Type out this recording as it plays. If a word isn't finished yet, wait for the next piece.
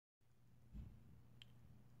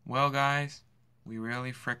Well, guys, we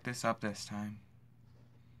really fricked this up this time.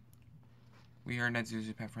 We heard that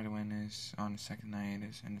Zuzupet for the Win is on the second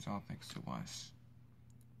hiatus, and it's all thanks to us.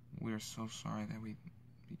 We are so sorry that we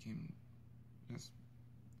became just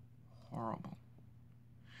horrible.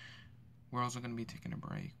 We're also going to be taking a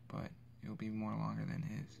break, but it'll be more longer than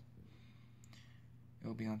his.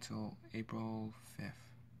 It'll be until April 5th.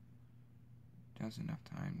 Just enough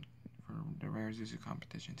time for the Rare Zuzu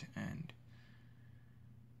competition to end.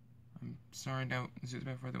 I'm sorry that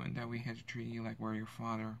Zuzupet for the Win that we had to treat you like we're your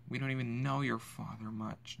father. We don't even know your father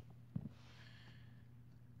much.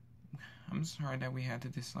 I'm sorry that we had to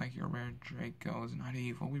dislike your rare Draco is not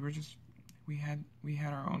evil. We had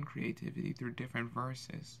our own creativity through different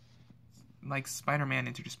verses. Like Spider-Man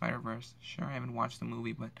Into the Spider-Verse. Sure, I haven't watched the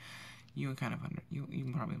movie, but you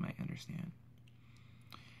you probably might understand.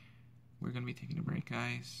 We're gonna be taking a break,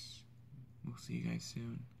 guys. We'll see you guys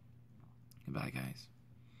soon. Goodbye, guys.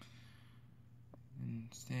 And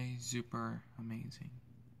stay super amazing.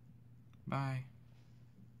 Bye.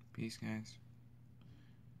 Peace, guys.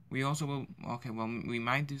 We also will, we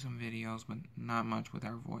might do some videos, but not much with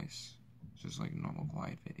our voice. Just like normal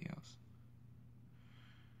quiet videos.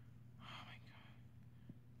 Oh my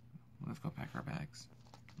god. Let's go pack our bags.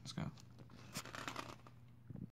 Let's go.